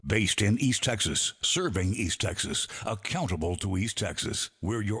Based in East Texas, serving East Texas, accountable to East Texas.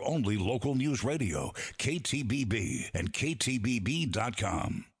 We're your only local news radio, KTBB and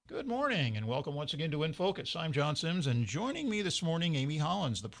KTBB.com. Good morning and welcome once again to In Focus. I'm John Sims, and joining me this morning, Amy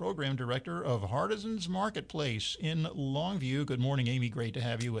Hollins, the program director of Hardison's Marketplace in Longview. Good morning, Amy. Great to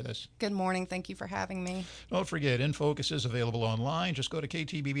have you with us. Good morning. Thank you for having me. Don't forget, In Focus is available online. Just go to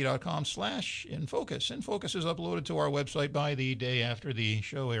ktbb.com/infocus. In Focus is uploaded to our website by the day after the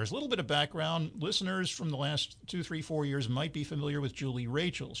show airs. A little bit of background. Listeners from the last 2, 3, 4 years might be familiar with Julie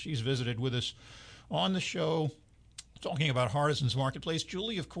Rachel. She's visited with us on the show talking about Hardison's Marketplace.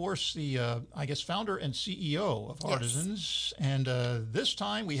 Julie, of course, the, founder and CEO of Hardison's. Yes. And this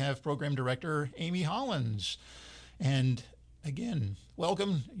time we have Program Director Amy Hollins. And again,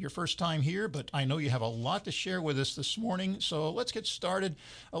 welcome. Your first time here, but I know you have a lot to share with us this morning. So let's get started.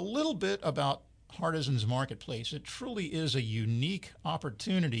 A little bit about Hardison's Marketplace. It truly is a unique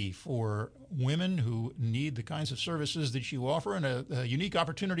opportunity for women who need the kinds of services that you offer, and a unique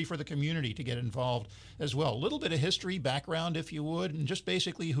opportunity for the community to get involved as well. A little bit of history, background, if you would, and just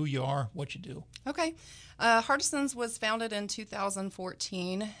basically who you are, what you do. Okay. Hardison's was founded in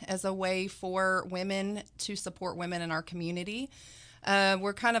 2014 as a way for women to support women in our community.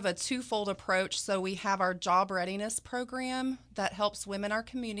 We're kind of a twofold approach. So we have our job readiness program that helps women in our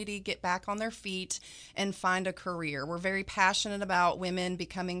community get back on their feet and find a career. We're very passionate about women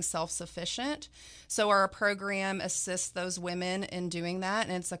becoming self-sufficient. So our program assists those women in doing that,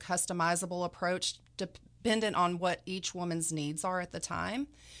 and it's a customizable approach dependent on what each woman's needs are at the time.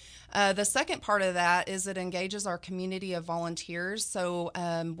 The second part of that is it engages our community of volunteers. So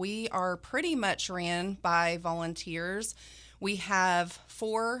we are pretty much ran by volunteers. We have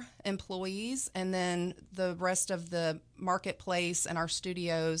 4 employees, and then the rest of the marketplace and our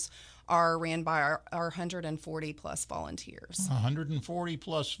studios are ran by our 140 plus volunteers. 140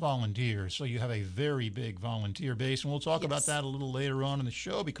 plus volunteers. So you have a very big volunteer base, and we'll talk about that a little later on in the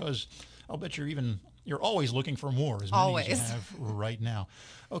show, because I'll bet you're always looking for more, as many as you have right now.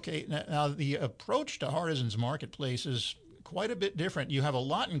 Okay, now the approach to Hardison's Marketplace is quite a bit different. You have a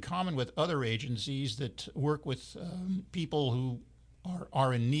lot in common with other agencies that work with people who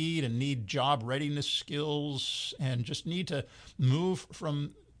are in need and need job readiness skills and just need to move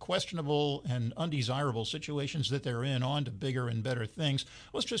from questionable and undesirable situations that they're in on to bigger and better things.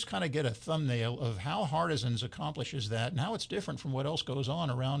 Let's just kind of get a thumbnail of how Hardison's accomplishes that and how it's different from what else goes on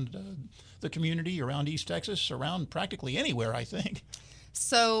around the community, around East Texas, around practically anywhere, I think.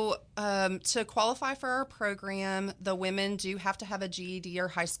 So to qualify for our program, the women do have to have a GED or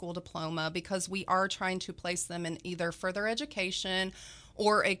high school diploma, because we are trying to place them in either further education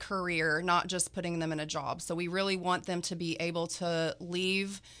or a career, not just putting them in a job. So we really want them to be able to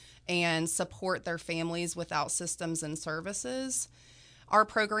leave and support their families without systems and services. Our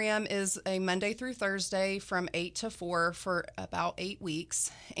program is a Monday through Thursday from 8 to 4 for about 8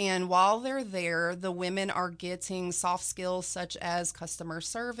 weeks. And while they're there, the women are getting soft skills such as customer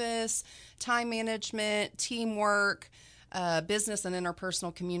service, time management, teamwork, business and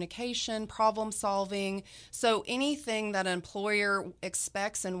interpersonal communication, problem solving. So anything that an employer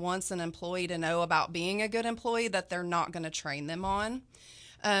expects and wants an employee to know about being a good employee that they're not going to train them on.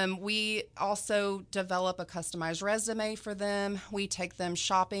 We also develop a customized resume for them. We take them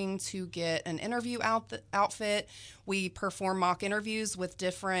shopping to get an interview outfit. We perform mock interviews with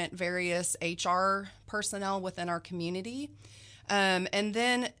different various HR personnel within our community. And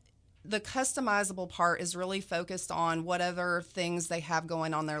then the customizable part is really focused on whatever things they have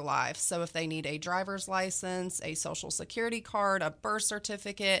going on in their life. So if they need a driver's license, a social security card, a birth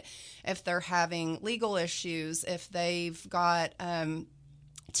certificate, if they're having legal issues, if they've got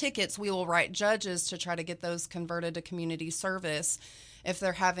tickets, we will write judges to try to get those converted to community service. If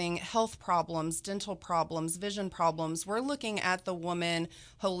they're having health problems, dental problems, vision problems, we're looking at the woman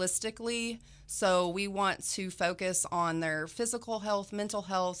holistically. So we want to focus on their physical health, mental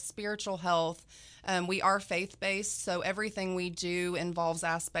health, spiritual health. We are faith-based, so everything we do involves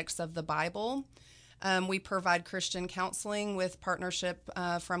aspects of the Bible. We provide Christian counseling with partnership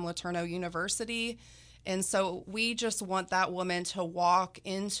from LeTourneau University. And so we just want that woman to walk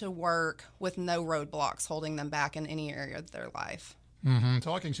into work with no roadblocks holding them back in any area of their life.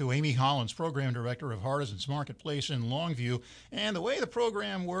 Talking to Amy Hollins, Program Director of Hardison's Marketplace in Longview. And the way the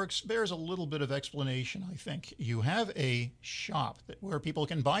program works bears a little bit of explanation, I think. You have a shop where people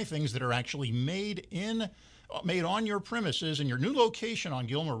can buy things that are actually made in made on your premises in your new location on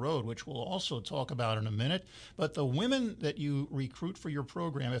Gilmer Road, which we'll also talk about in a minute. But the women that you recruit for your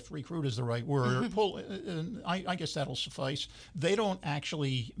program, if recruit is the right word, I guess that'll suffice. They don't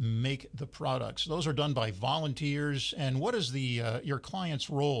actually make the products. Those are done by volunteers. And what is your client's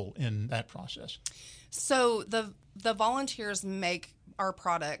role in that process? So the volunteers make our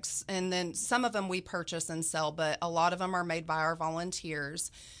products, and then some of them we purchase and sell, but a lot of them are made by our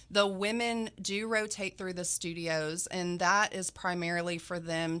volunteers. The women do rotate through the studios, and that is primarily for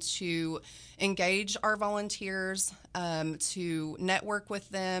them to engage our volunteers, to network with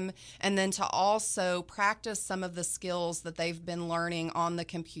them, and then to also practice some of the skills that they've been learning on the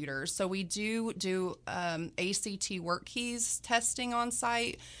computers. So we do ACT work keys testing on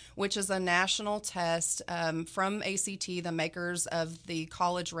site, which is a national test from ACT, the makers of the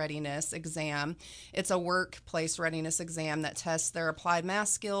college readiness exam. It's a workplace readiness exam that tests their applied math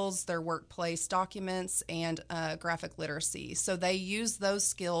skills, their workplace documents, and graphic literacy. So they use those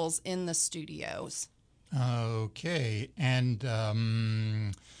skills in the studios. Okay. And,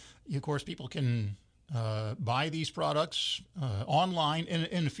 of course, people can buy these products online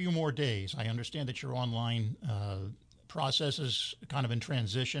in a few more days. I understand that your online process is kind of in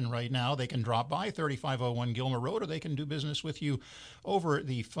transition right now. They can drop by 3501 Gilmer Road, or they can do business with you over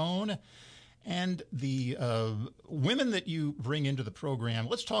the phone. And the women that you bring into the program,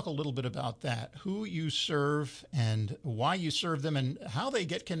 let's talk a little bit about that, who you serve and why you serve them and how they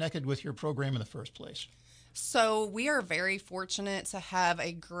get connected with your program in the first place. So we are very fortunate to have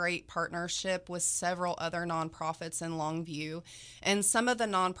a great partnership with several other nonprofits in Longview. And some of the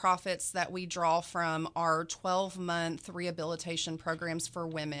nonprofits that we draw from are 12-month rehabilitation programs for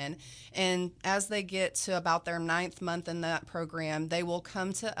women. And as they get to about their 9th month in that program, they will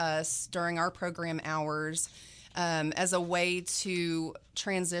come to us during our program hours as a way to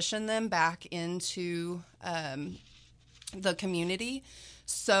transition them back into the community.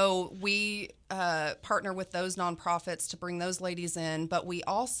 So we partner with those nonprofits to bring those ladies in, but we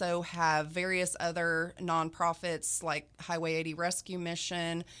also have various other nonprofits like Highway 80 Rescue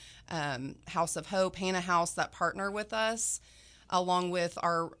Mission, House of Hope, Hannah House that partner with us, along with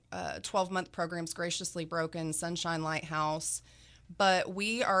our 12-month programs, Graciously Broken, Sunshine Lighthouse. But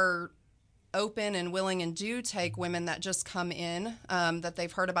we are open and willing and do take women that just come in, that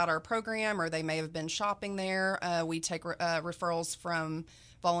they've heard about our program or they may have been shopping there. We take referrals from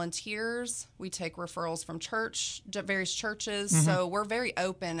volunteers. We take referrals from various churches. Mm-hmm. So we're very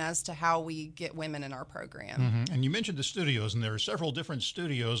open as to how we get women in our program. Mm-hmm. And you mentioned the studios, and there are several different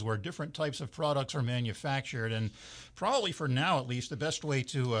studios where different types of products are manufactured. And probably for now, at least, the best way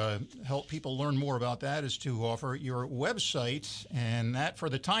to help people learn more about that is to offer your website. And that, for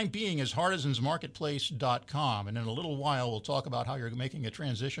the time being, is HartizansMarketplace.com. And in a little while, we'll talk about how you're making a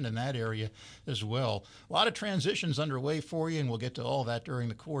transition in that area as well. A lot of transitions underway for you, and we'll get to all that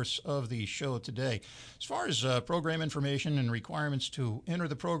during the course of the show today. As far as program information and requirements to enter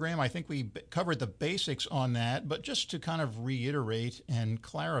the program, I think we covered the basics on that, but just to kind of reiterate and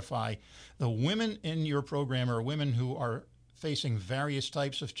clarify, the women in your program are women who are facing various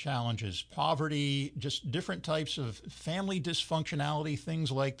types of challenges, poverty, just different types of family dysfunctionality,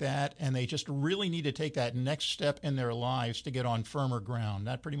 things like that, and they just really need to take that next step in their lives to get on firmer ground.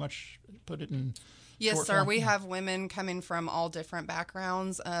 That pretty much put it in... Yes, sir. We have women coming from all different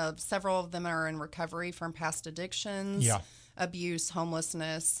backgrounds. Several of them are in recovery from past addictions, abuse,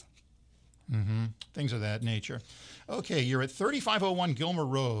 homelessness. Mm-hmm. Things of that nature. Okay, you're at 3501 Gilmer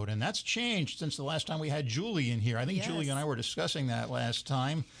Road, and that's changed since the last time we had Julie in here. I think Julie and I were discussing that last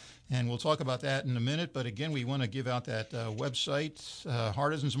time, and we'll talk about that in a minute. But again, we want to give out that website,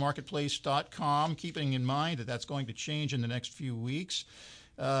 HartizansMarketplace.com, keeping in mind that that's going to change in the next few weeks.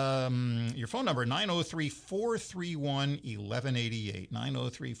 Your phone number, 903-431-1188,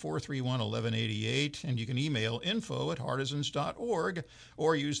 903-431-1188, and you can email info@hartizans.org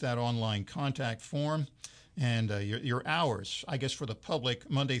or use that online contact form. And your hours, I guess, for the public,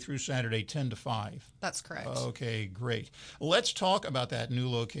 Monday through Saturday, 10 to 5. That's correct. Okay, great. Let's talk about that new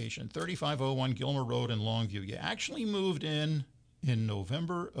location, 3501 Gilmer Road in Longview. You actually moved in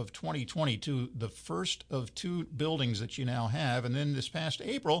November of 2022, the first of 2 buildings that you now have. And then this past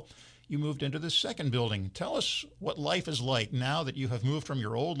April, you moved into the second building. Tell us what life is like now that you have moved from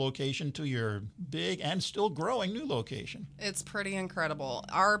your old location to your big and still growing new location. It's pretty incredible.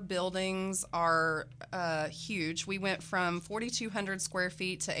 Our buildings are huge. We went from 4,200 square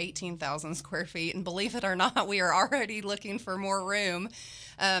feet to 18,000 square feet. And believe it or not, we are already looking for more room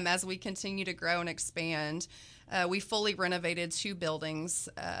as we continue to grow and expand. We fully renovated 2 buildings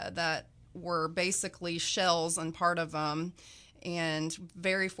that were basically shells in part of them. and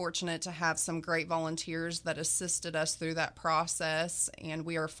very fortunate to have some great volunteers that assisted us through that process. And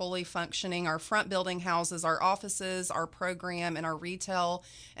we are fully functioning. Our front building houses our offices, our program, and our retail,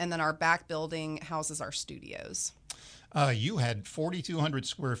 and then our back building houses our studios. You had 4,200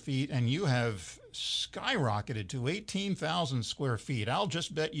 square feet, and you have skyrocketed to 18,000 square feet. I'll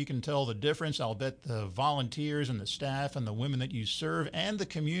just bet you can tell the difference. I'll bet the volunteers and the staff and the women that you serve and the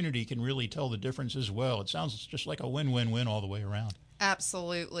community can really tell the difference as well. It sounds just like a win-win-win all the way around.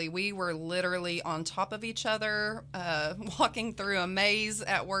 Absolutely. We were literally on top of each other, walking through a maze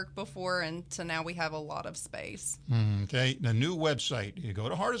at work before, and to now we have a lot of space. Okay. The new website. You go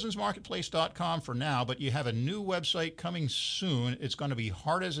to Hartizansmarketplace.com for now, but you have a new website coming soon. It's going to be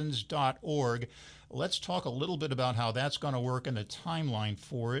Hartizans.org. Let's talk a little bit about how that's going to work and the timeline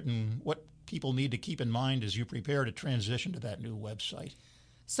for it and what people need to keep in mind as you prepare to transition to that new website.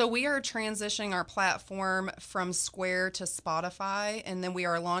 So we are transitioning our platform from Square to Spotify, and then we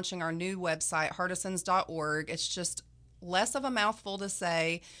are launching our new website, Hartizans.org. It's just less of a mouthful to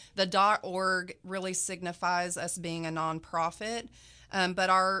say. The .org really signifies us being a nonprofit, but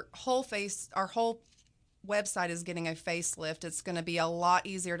our whole website is getting a facelift. It's going to be a lot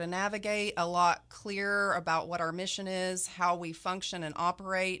easier to navigate, a lot clearer about what our mission is, how we function and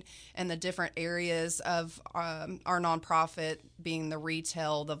operate, and the different areas of our nonprofit being the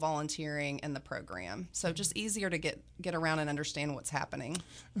retail, the volunteering, and the program. So just easier to get around and understand what's happening.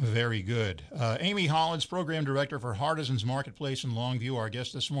 Very good. Amy Hollins, Program Director for Hartizans Marketplace in Longview, our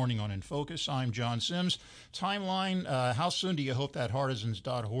guest this morning on In Focus. I'm John Sims. Timeline, how soon do you hope that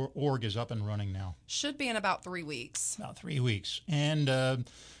Hartizans.org is up and running now? Should be in about 3 weeks. About 3 weeks. And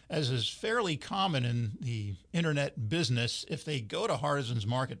as is fairly common in the internet business, if they go to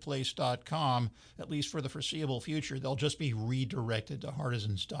Hartizansmarketplace.com, at least for the foreseeable future, they'll just be redirected to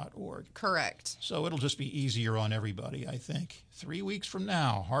Hartizans.org. Correct. So it'll just be easier on everybody, I think. 3 weeks from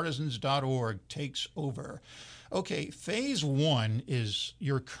now, Hartizans.org takes over. Okay, phase one is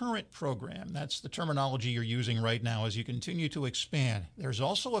your current program. That's the terminology you're using right now as you continue to expand. There's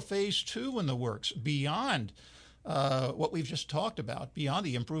also a phase two in the works beyond what we've just talked about, beyond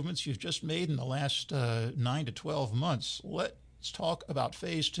the improvements you've just made in the last 9 to 12 months. Let's talk about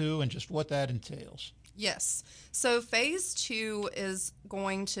phase two and just what that entails. Yes. So phase two is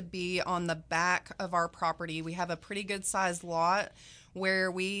going to be on the back of our property. We have a pretty good sized lot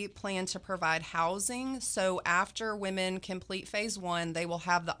where we plan to provide housing. So after women complete phase one, they will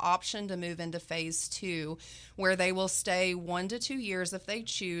have the option to move into phase two, where they will stay 1 to 2 years if they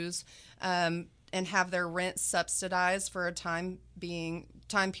choose, and have their rent subsidized for a time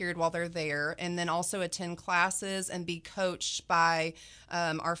period while they're there, and then also attend classes and be coached by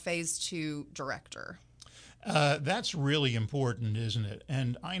our phase two director. That's really important, isn't it?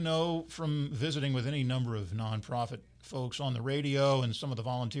 And I know from visiting with any number of nonprofit folks on the radio and some of the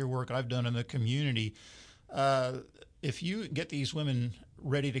volunteer work I've done in the community, if you get these women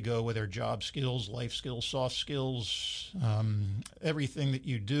ready to go with their job skills, life skills, soft skills, everything that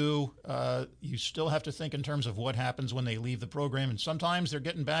you do, you still have to think in terms of what happens when they leave the program. And sometimes they're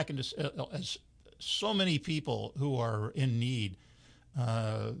getting back into, as so many people who are in need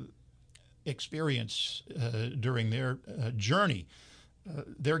experience during their journey.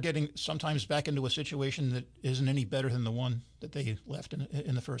 They're getting sometimes back into a situation that isn't any better than the one that they left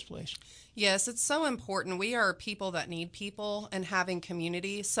in the first place. Yes, it's so important. We are people that need people and having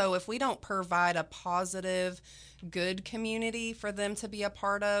community. So if we don't provide a positive, good community for them to be a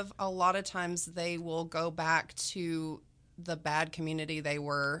part of, a lot of times they will go back to the bad community they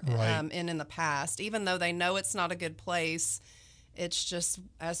were in the past. Even though they know it's not a good place, it's just,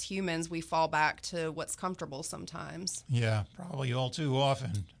 as humans, we fall back to what's comfortable sometimes. Yeah, probably all too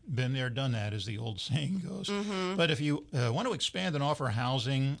often. Been there, done that, as the old saying goes. Mm-hmm. But if you want to expand and offer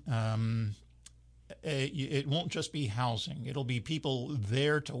housing, it won't just be housing. It'll be people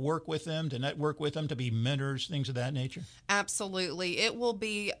there to work with them, to network with them, to be mentors, things of that nature. Absolutely. It will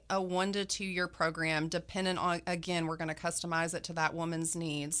be a 1 to 2 year program, dependent on, again, we're going to customize it to that woman's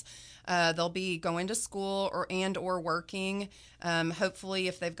needs. They'll be going to school or working. Hopefully,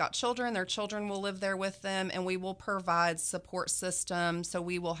 if they've got children, their children will live there with them, and we will provide support systems. So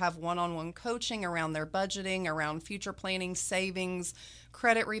we will have one-on-one coaching around their budgeting, around future planning, savings,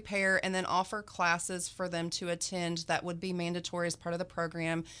 credit repair, and then offer classes for them to attend that would be mandatory as part of the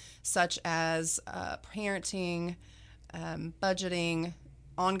program, such as parenting, budgeting,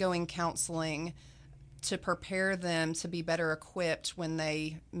 ongoing counseling, to prepare them to be better equipped when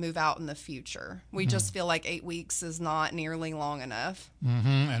they move out in the future. We just feel like 8 weeks is not nearly long enough.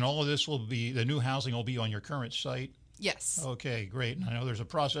 Mm-hmm. And all of this will be, the new housing will be on your current site? Yes. Okay, great. And I know there's a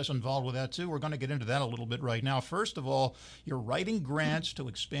process involved with that too. We're going to get into that a little bit right now. First of all, you're writing grants to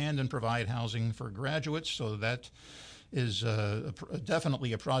expand and provide housing for graduates. So that is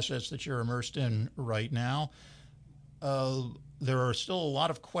definitely a process that you're immersed in right now. There are still a lot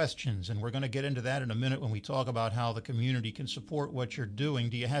of questions, and we're going to get into that in a minute when we talk about how the community can support what you're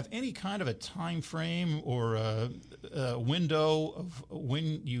doing. Do you have any kind of a time frame or a window of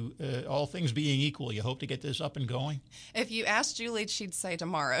when you, all things being equal, you hope to get this up and going? If you ask Julie, she'd say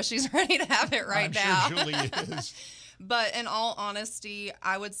tomorrow. She's ready to have it right now. I'm sure Julie is. But in all honesty,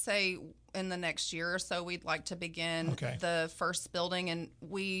 I would say in the next year or so, we'd like to begin the first building, and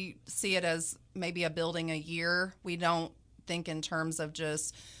we see it as maybe a building a year. We don't think in terms of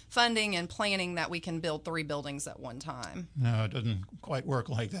just funding and planning that we can build 3 buildings at one time. No, it doesn't quite work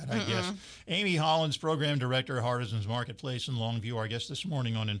like that, I guess. Amy Hollins, Program Director, Hardison's Marketplace in Longview, our guest this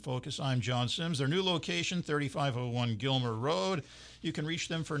morning on In Focus. I'm John Sims. Their new location, 3501 Gilmer Road. You can reach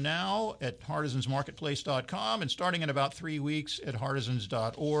them for now at hardisonsmarketplace.com and starting in about 3 weeks at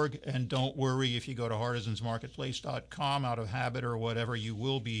hardisons.org. And don't worry, if you go to hardisonsmarketplace.com out of habit or whatever, you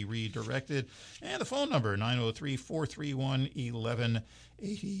will be redirected. And the phone number,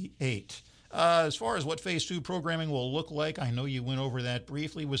 903-431-1188. As far as what Phase 2 programming will look like, I know you went over that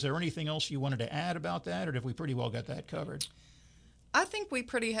briefly. Was there anything else you wanted to add about that, or did we pretty well got that covered? I think we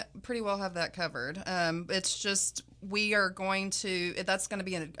pretty well have that covered. It's just we are going to, that's going to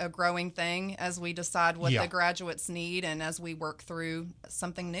be a growing thing as we decide what the graduates need and as we work through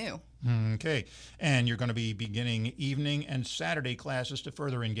something new. Okay. And you're going to be beginning evening and Saturday classes to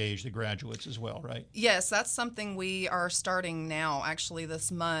further engage the graduates as well, right? Yes, that's something we are starting now. Actually,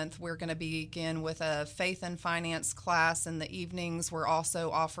 this month, we're going to begin with a faith and finance class in the evenings. We're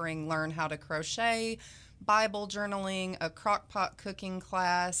also offering Learn How to Crochet, Bible journaling, a crockpot cooking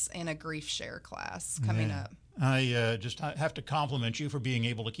class, and a grief share class coming up. I just have to compliment you for being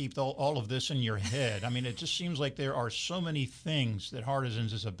able to keep all of this in your head. I mean, it just seems like there are so many things that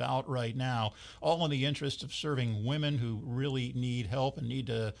Hardisons is about right now, all in the interest of serving women who really need help and need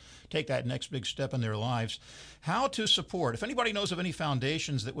to take that next big step in their lives. How to support. If anybody knows of any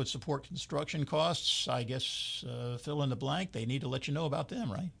foundations that would support construction costs, I guess fill in the blank. They need to let you know about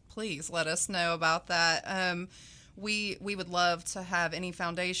them, right? Please let us know about that. We would love to have any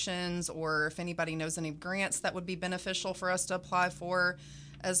foundations, or if anybody knows any grants that would be beneficial for us to apply for,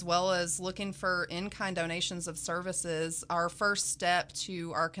 as well as looking for in-kind donations of services. Our first step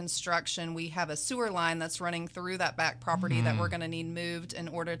to our construction, we have a sewer line that's running through that back property that we're going to need moved in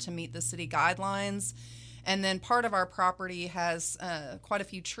order to meet the city guidelines. And then part of our property has quite a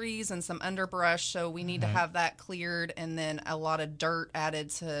few trees and some underbrush, so we need to have that cleared and then a lot of dirt added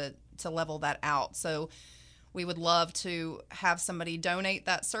to level that out. So we would love to have somebody donate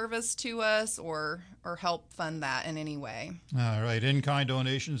that service to us or help fund that in any way. All right. In-kind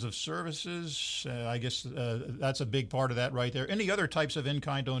donations of services. I guess that's a big part of that right there. Any other types of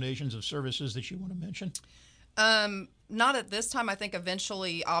in-kind donations of services that you want to mention? Not at this time. I think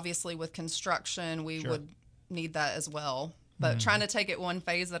eventually, obviously, with construction, we would need that as well. But trying to take it one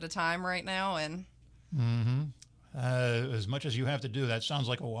phase at a time right now. And as much as you have to do, that sounds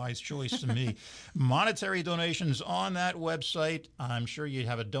like a wise choice to me. Monetary donations on that website. I'm sure you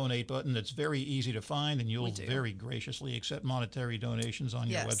have a donate button that's very easy to find, and you'll very graciously accept monetary donations on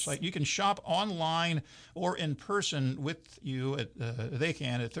your website. You can shop online or in person with you. They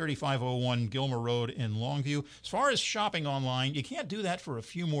can at 3501 Gilmer Road in Longview. As far as shopping online, you can't do that for a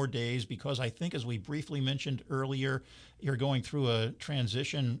few more days because I think, as we briefly mentioned earlier, you're going through a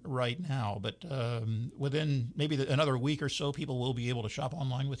transition right now, but within maybe another week or so, people will be able to shop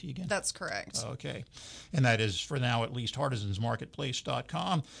online with you again. That's correct. Okay. And that is, for now at least,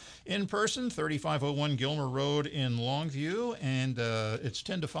 hardisonsmarketplace.com. In person, 3501 Gilmer Road in Longview, and it's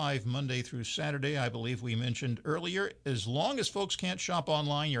 10 to 5 Monday through Saturday, I believe we mentioned earlier. As long as folks can't shop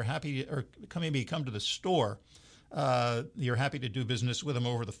online, you're happy to, or maybe come to the store. You're happy to do business with them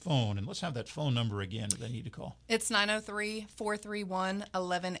over the phone. And let's have that phone number again that they need to call. It's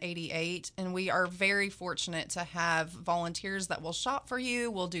 903-431-1188. And we are very fortunate to have volunteers that will shop for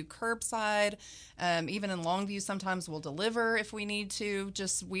you. We'll do curbside. Even in Longview, sometimes we'll deliver if we need to.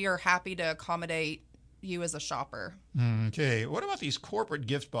 We are happy to accommodate you as a shopper. Okay. What about these corporate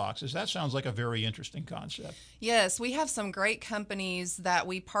gift boxes? That sounds like a very interesting concept. Yes, we have some great companies that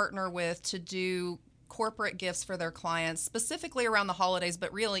we partner with to do corporate gifts for their clients, specifically around the holidays,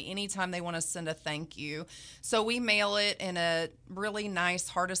 but really anytime they want to send a thank you. So we mail it in a really nice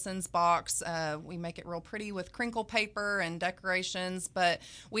Hardison's box. We make it real pretty with crinkle paper and decorations, but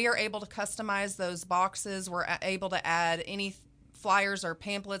we are able to customize those boxes. We're able to add any flyers or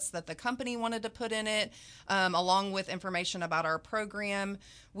pamphlets that the company wanted to put in it, along with information about our program.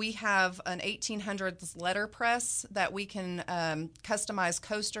 We have an 1800s letterpress that we can customize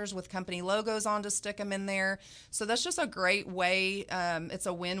coasters with company logos on to stick them in there. So that's just a great way. It's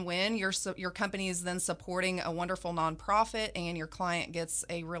a win-win. Your company is then supporting a wonderful nonprofit, and your client gets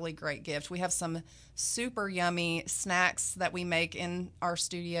a really great gift. We have some super yummy snacks that we make in our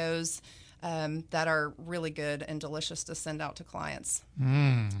studios that are really good and delicious to send out to clients.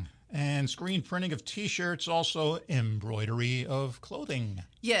 And screen printing of T-shirts, also embroidery of clothing.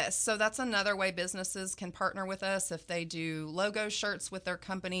 Yes, so that's another way businesses can partner with us. If they do logo shirts with their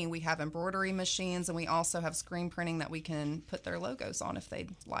company, we have embroidery machines, and we also have screen printing that we can put their logos on if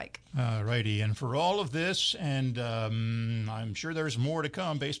they'd like. All righty. And for all of this, and I'm sure there's more to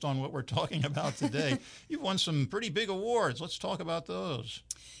come based on what we're talking about today, you've won some pretty big awards. Let's talk about those.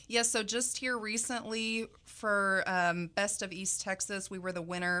 Yes, so just here recently for Best of East Texas, we were the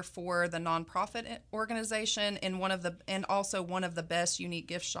winner for the nonprofit organization and also one of the best unique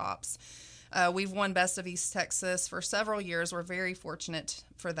gift shops. We've won Best of East Texas for several years. We're very fortunate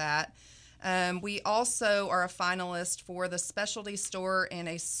for that. We also are a finalist for the specialty store and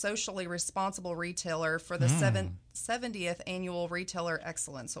a socially responsible retailer for the 70th Annual Retailer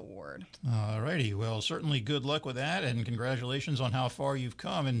Excellence Award. All righty. Well, certainly good luck with that, and congratulations on how far you've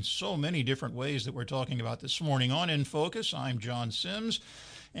come in so many different ways that we're talking about this morning on In Focus. I'm John Sims,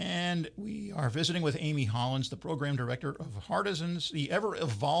 and we are visiting with Amy Hollins, the Program Director of Hardizans, the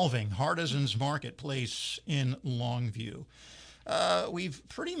ever-evolving Hardizans Marketplace in Longview. We've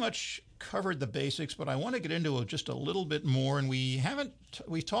pretty much covered the basics, but I want to get into just a little bit more, and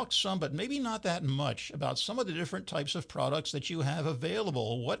we've talked some, but maybe not that much, about some of the different types of products that you have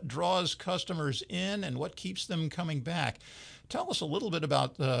available. What draws customers in and what keeps them coming back? Tell us a little bit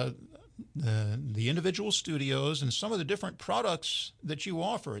about the individual studios and some of the different products that you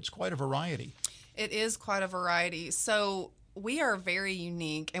offer. It's quite a variety. It is quite a variety. So we are very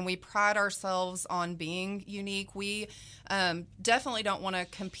unique, and we pride ourselves on being unique. We definitely don't want to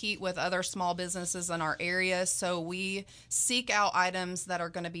compete with other small businesses in our area, so we seek out items that are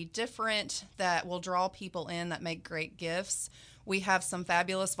going to be different, that will draw people in, that make great gifts. We have some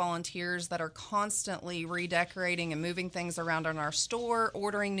fabulous volunteers that are constantly redecorating and moving things around in our store,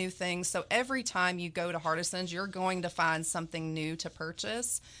 ordering new things. So every time you go to Hardizans, you're going to find something new to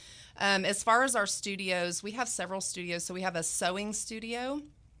purchase. As far as our studios, we have several studios. So we have a sewing studio.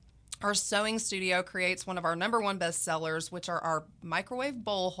 Our sewing studio creates one of our number one bestsellers, which are our microwave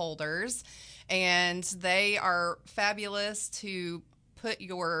bowl holders. And they are fabulous to put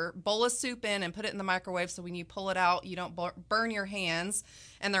your bowl of soup in and put it in the microwave, so when you pull it out, you don't burn your hands.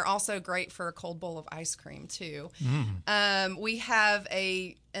 And they're also great for a cold bowl of ice cream, too. We have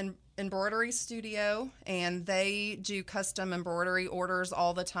an embroidery studio, and they do custom embroidery orders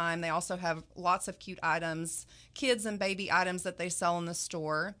all the time. They also have lots of cute items, kids and baby items that they sell in the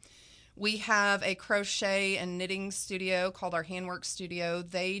store. We have a crochet and knitting studio called our Handwork Studio.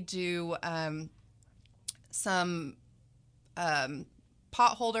 They do some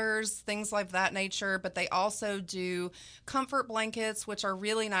pot holders, things like that nature, but they also do comfort blankets, which are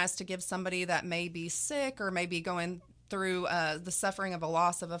really nice to give somebody that may be sick or may be going through the suffering of a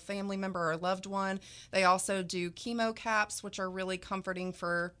loss of a family member or loved one. They also do chemo caps, which are really comforting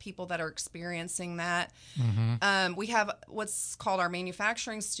for people that are experiencing that. We have what's called our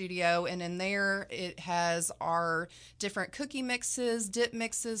manufacturing studio, and in there it has our different cookie mixes, dip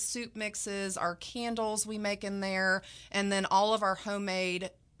mixes, soup mixes, our candles we make in there, and then all of our homemade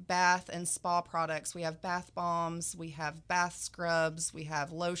bath and spa products. We have bath bombs, we have bath scrubs, we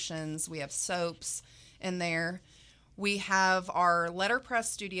have lotions, we have soaps in there. We have our letterpress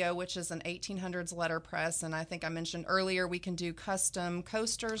studio, which is an 1800s letterpress, and I think I mentioned earlier we can do custom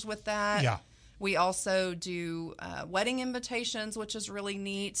coasters with that. Yeah. We also do wedding invitations, which is really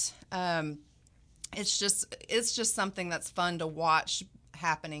neat. It's just something that's fun to watch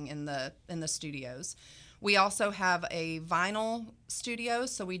happening in the studios. We also have a vinyl studio,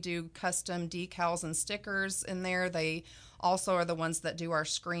 so we do custom decals and stickers in there. They also are the ones that do our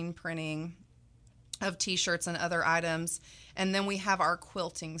screen printing of T-shirts and other items. And then we have our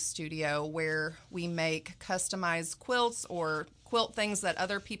quilting studio, where we make customized quilts or quilt things that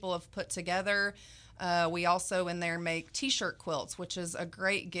other people have put together. We also in there make T-shirt quilts, which is a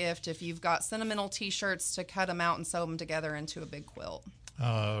great gift if you've got sentimental T-shirts to cut them out and sew them together into a big quilt.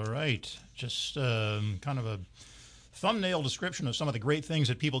 All right. Just kind of a thumbnail description of some of the great things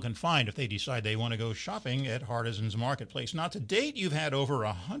that people can find if they decide they want to go shopping at Hardison's Marketplace. Now, to date, you've had over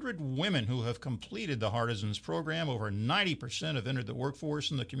 100 women who have completed the Hardison's program. Over 90% have entered the workforce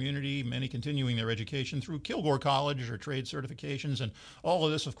in the community, many continuing their education through Kilgore College or trade certifications. And all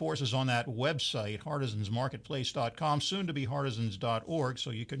of this, of course, is on that website, hardisonsmarketplace.com, soon to be hardisons.org, so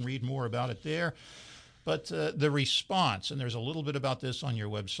you can read more about it there. But the response, and there's a little bit about this on your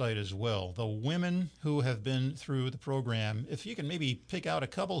website as well, the women who have been through the program, if you can maybe pick out a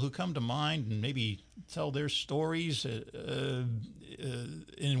couple who come to mind and maybe tell their stories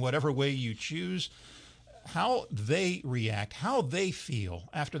in whatever way you choose, how they react, how they feel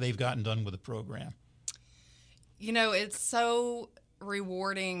after they've gotten done with the program. You know, it's so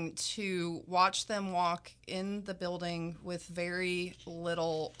rewarding to watch them walk in the building with very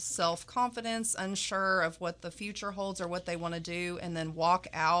little self-confidence, unsure of what the future holds or what they want to do, and then walk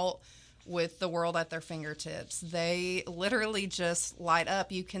out with the world at their fingertips. They literally just light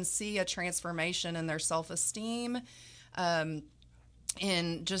up. You can see a transformation in their self-esteem, and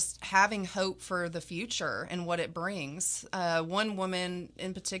just having hope for the future and what it brings. One woman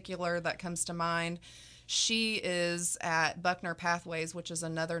in particular that comes to mind, she is at Buckner Pathways, which is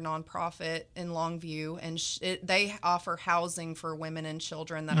another nonprofit in Longview, and they offer housing for women and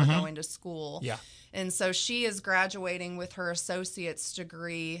children that are going to school. Yeah. And so she is graduating with her associate's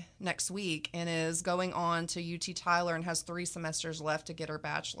degree next week and is going on to UT Tyler and has 3 semesters left to get her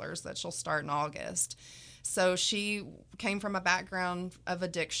bachelor's that she'll start in August. So she came from a background of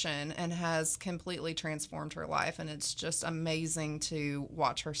addiction and has completely transformed her life, and it's just amazing to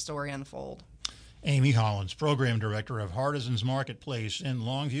watch her story unfold. Amy Hollins, Program Director of Hardison's Marketplace in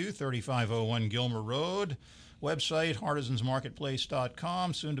Longview, 3501 Gilmer Road. Website,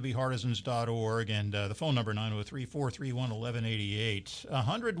 hardisonsmarketplace.com, soon to be hardisons.org, and the phone number, 903-431-1188.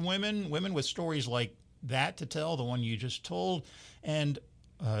 100 women with stories like that to tell, the one you just told, and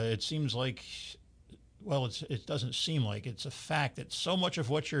it seems like, well, it doesn't seem like, it's a fact that so much of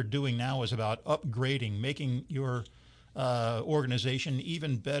what you're doing now is about upgrading, making your organization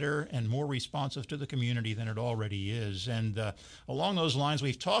even better and more responsive to the community than it already is. And along those lines,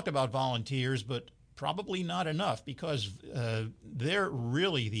 we've talked about volunteers, but probably not enough, because they're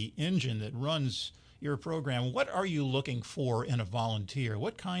really the engine that runs your program. What are you looking for in a volunteer?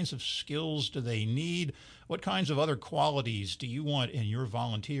 What kinds of skills do they need? What kinds of other qualities do you want in your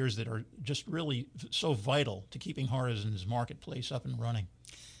volunteers that are just really so vital to keeping Hardison's Marketplace up and running?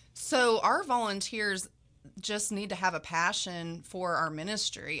 So our volunteers just need to have a passion for our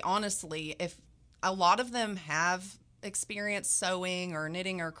ministry. Honestly, if a lot of them have experience sewing or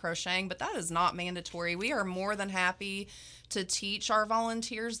knitting or crocheting, but that is not mandatory. We are more than happy to teach our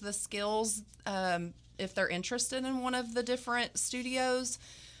volunteers the skills if they're interested in one of the different studios.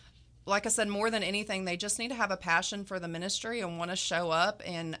 Like I said, more than anything, they just need to have a passion for the ministry and want to show up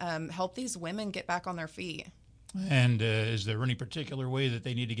and help these women get back on their feet. And is there any particular way that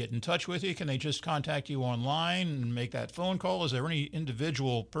they need to get in touch with you? Can they just contact you online and make that phone call? Is there any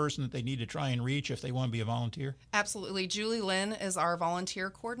individual person that they need to try and reach if they want to be a volunteer? Absolutely. Julie Lynn is our volunteer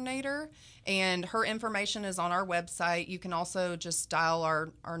coordinator, and her information is on our website. You can also just dial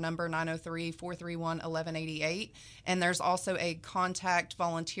our number, 903-431-1188. And there's also a contact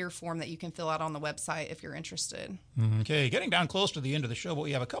volunteer form that you can fill out on the website if you're interested. Okay, getting down close to the end of the show, but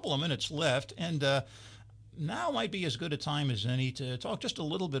we have a couple of minutes left. And now might be as good a time as any to talk just a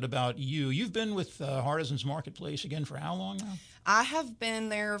little bit about you. You've been with Hardison's Marketplace again for how long now? I have been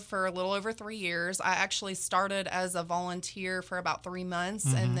there for a little over 3 years. I actually started as a volunteer for about 3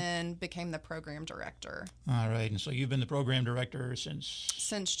 months and then became the program director. All right, and so you've been the program director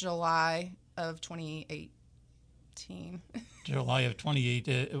since July of 2018. July of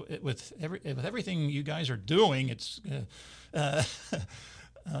 28. With everything you guys are doing, it's.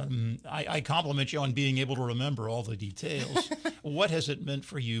 I compliment you on being able to remember all the details. What has it meant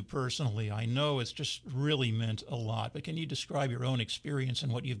for you personally? I know it's just really meant a lot, but can you describe your own experience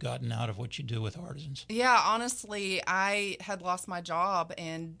and what you've gotten out of what you do with Hardisons? Yeah, honestly, I had lost my job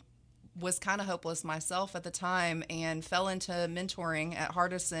and was kind of hopeless myself at the time and fell into mentoring at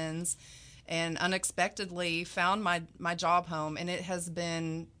Hardisons and unexpectedly found my job home, and it has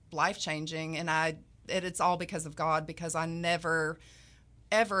been life-changing, and it's all because of God, because I never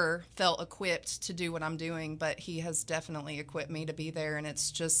ever felt equipped to do what I'm doing, but he has definitely equipped me to be there. And it's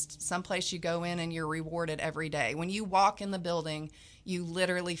just someplace you go in and you're rewarded every day. When you walk in the building, you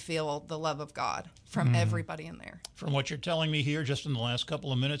literally feel the love of God from everybody in there. From what you're telling me here, just in the last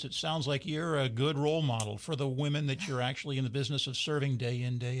couple of minutes, it sounds like you're a good role model for the women that you're actually in the business of serving day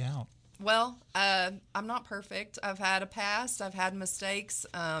in, day out. Well, I'm not perfect. I've had a past. I've had mistakes.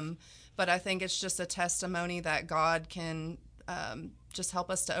 But but I think it's just a testimony that God can just help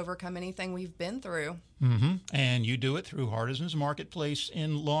us to overcome anything we've been through. Mm-hmm. And you do it through Hardison's Marketplace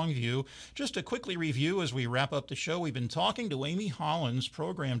in Longview. Just to quickly review as we wrap up the show, we've been talking to Amy Hollins,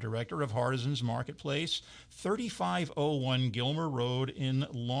 Program Director of Hardison's Marketplace, 3501 Gilmer Road in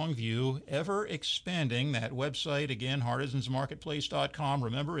Longview, ever expanding that website. Again, hardisonsmarketplace.com.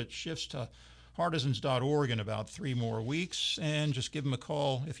 Remember, it shifts to hardisons.org in about 3 more weeks. And just give them a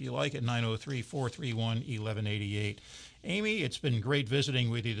call if you like at 903-431-1188. Amy, it's been great visiting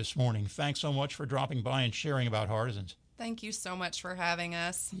with you this morning. Thanks so much for dropping by and sharing about Hardisons. Thank you so much for having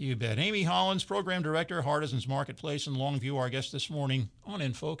us. You bet. Amy Hollins, Program Director, Hardison's Marketplace in Longview, our guest this morning on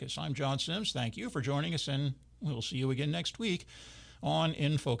In Focus. I'm John Sims. Thank you for joining us, and we'll see you again next week on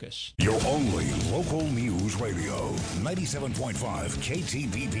In Focus. Your only local news radio, 97.5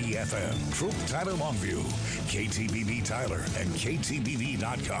 KTBB FM, Troop Tyler Longview, KTBB Tyler, and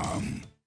KTBB.com.